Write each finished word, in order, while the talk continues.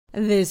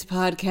This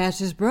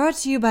podcast is brought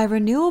to you by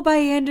Renewal by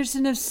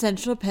Andersen of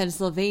Central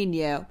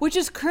Pennsylvania, which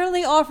is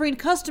currently offering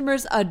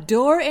customers a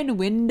door and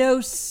window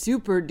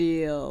super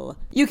deal.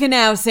 You can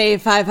now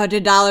save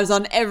 $500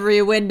 on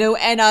every window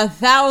and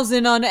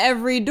 $1,000 on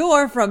every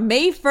door from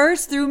May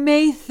 1st through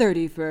May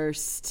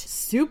 31st.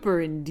 Super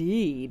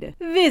indeed.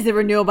 Visit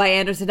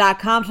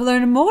renewalbyandersen.com to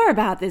learn more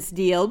about this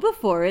deal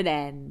before it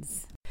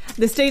ends.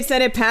 The state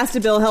Senate passed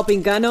a bill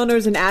helping gun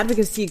owners and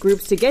advocacy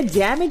groups to get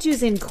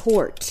damages in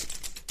court.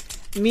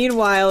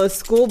 Meanwhile, a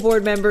school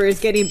board member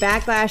is getting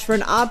backlash for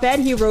an op-ed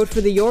he wrote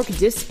for the York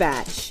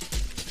Dispatch.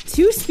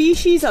 Two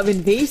species of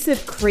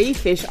invasive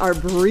crayfish are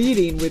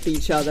breeding with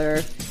each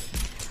other.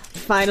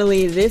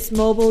 Finally, this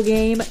mobile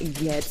game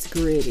gets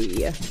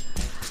gritty.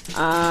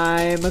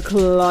 I'm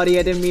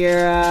Claudia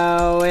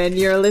DeMiro, and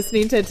you're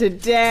listening to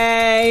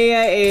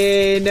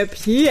Today in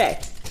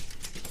PA.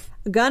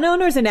 Gun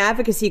owners and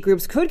advocacy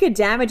groups could get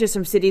damages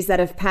from cities that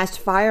have passed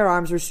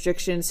firearms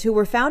restrictions who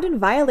were found in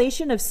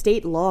violation of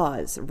state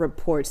laws,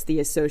 reports the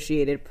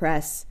Associated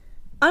Press.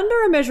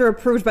 Under a measure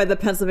approved by the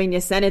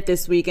Pennsylvania Senate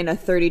this week in a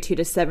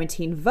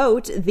 32-17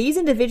 vote, these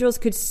individuals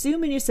could sue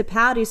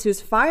municipalities whose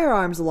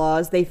firearms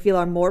laws they feel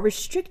are more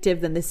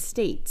restrictive than the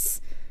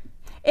state's.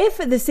 If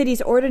the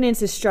city's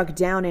ordinance is struck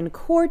down in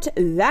court,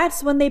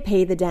 that's when they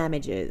pay the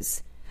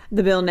damages.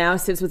 The bill now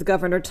sits with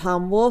Governor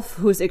Tom Wolf,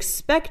 who's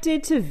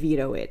expected to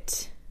veto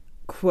it.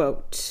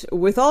 Quote,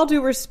 "With all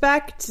due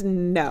respect,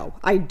 no,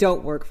 I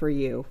don't work for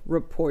you,"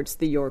 reports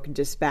the York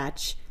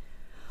Dispatch.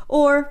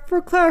 Or,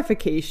 for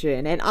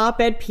clarification, an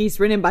op-ed piece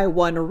written by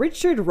one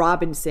Richard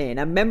Robinson,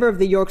 a member of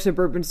the York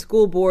Suburban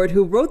School Board,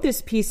 who wrote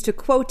this piece to,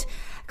 quote,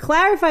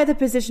 "clarify the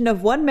position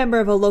of one member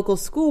of a local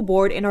school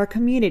board in our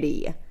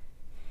community."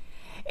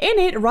 In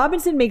it,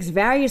 Robinson makes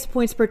various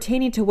points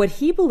pertaining to what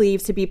he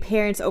believes to be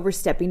parents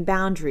overstepping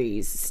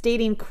boundaries,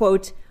 stating,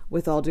 quote,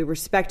 "With all due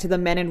respect to the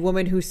men and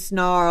women who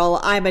snarl,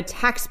 'I'm a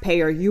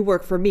taxpayer, you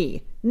work for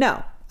me.'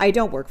 No, I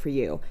don't work for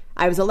you.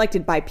 I was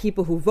elected by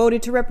people who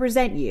voted to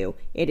represent you.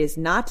 It is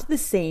not the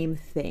same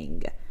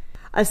thing."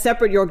 A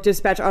separate York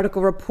Dispatch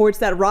article reports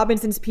that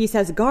Robinson's piece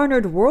has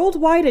garnered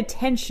worldwide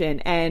attention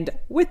and,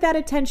 with that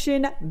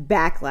attention,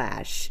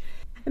 backlash.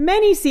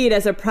 Many see it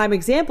as a prime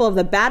example of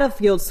the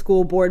battlefield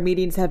school board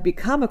meetings have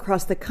become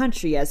across the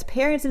country as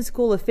parents and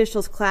school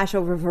officials clash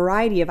over a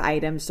variety of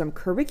items from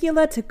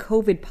curricula to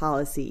COVID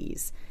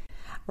policies.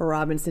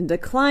 Robinson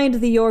declined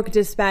the York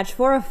Dispatch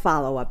for a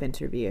follow-up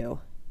interview.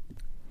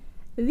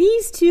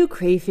 "These two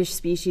crayfish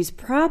species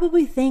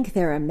probably think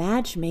they're a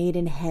match made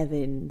in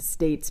heaven,"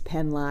 states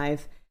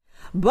PennLive.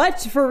 But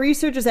for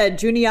researchers at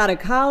Juniata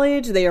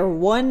College, they are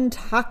one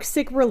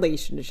toxic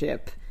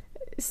relationship.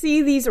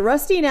 See, these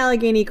rusty and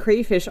Allegheny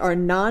crayfish are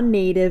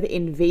non-native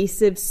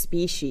invasive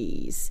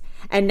species.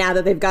 And now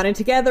that they've gotten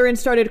together and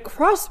started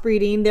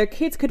crossbreeding, their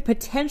kids could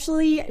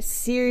potentially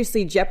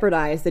seriously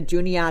jeopardize the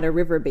Juniata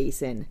River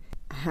Basin.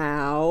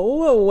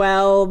 How?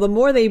 Well, the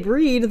more they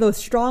breed, the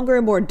stronger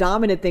and more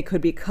dominant they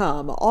could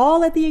become,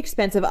 all at the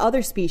expense of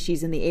other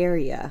species in the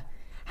area.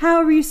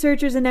 How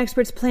researchers and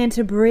experts plan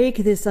to break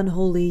this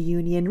unholy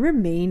union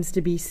remains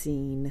to be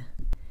seen.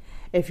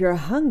 If you're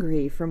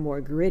hungry for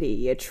more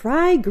gritty,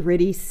 try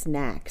Gritty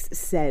Snacks,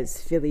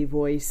 says Philly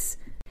Voice.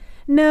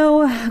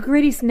 No,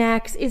 Gritty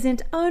Snacks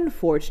isn't,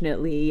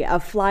 unfortunately, a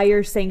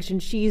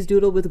flyer-sanctioned cheese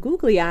doodle with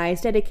googly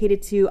eyes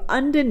dedicated to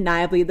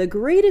undeniably the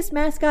greatest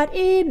mascot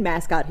in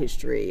mascot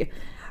history.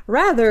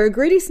 Rather,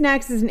 Gritty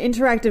Snacks is an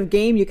interactive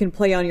game you can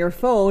play on your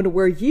phone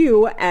where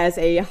you, as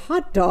a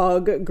hot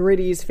dog,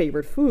 Gritty's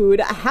favorite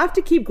food, have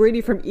to keep Gritty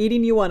from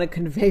eating you on a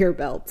conveyor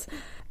belt.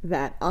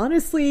 That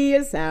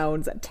honestly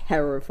sounds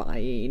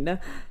terrifying.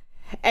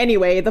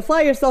 Anyway, the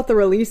Flyers thought the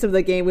release of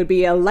the game would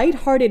be a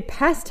lighthearted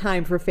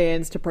pastime for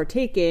fans to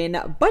partake in,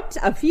 but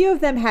a few of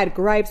them had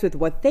gripes with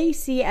what they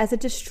see as a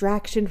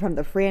distraction from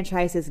the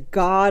franchise's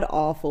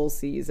god-awful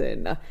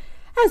season.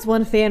 As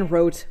one fan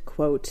wrote,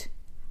 quote,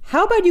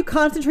 "How about you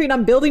concentrate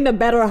on building a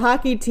better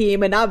hockey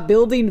team and not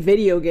building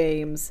video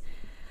games?"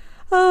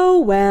 Oh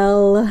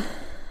well.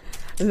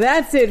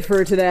 That's it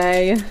for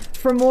today.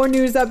 For more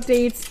news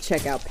updates,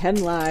 check out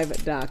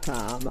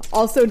PennLive.com.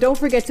 Also, don't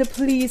forget to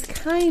please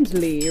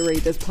kindly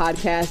rate this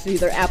podcast at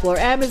either Apple or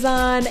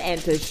Amazon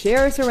and to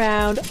share us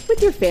around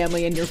with your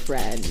family and your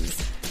friends.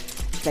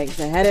 Thanks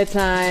ahead of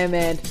time,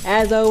 and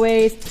as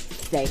always,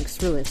 thanks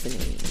for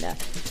listening.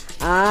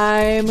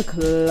 I'm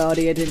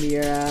Claudia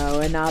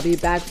DeMiro, and I'll be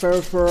back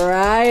for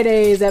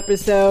Friday's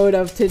episode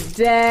of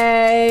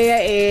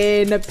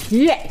Today in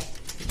PA.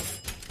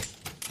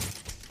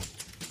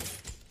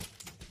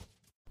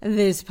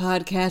 This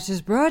podcast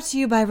is brought to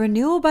you by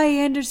Renewal by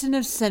Andersen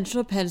of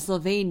Central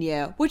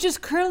Pennsylvania, which is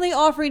currently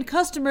offering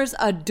customers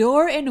a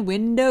door and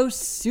window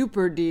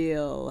super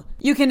deal.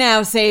 You can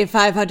now save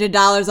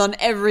 $500 on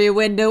every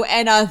window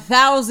and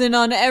 $1,000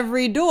 on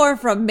every door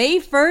from May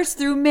 1st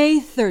through May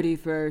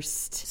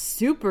 31st.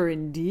 Super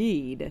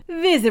indeed.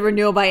 Visit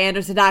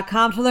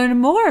renewalbyandersen.com to learn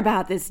more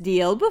about this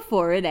deal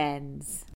before it ends.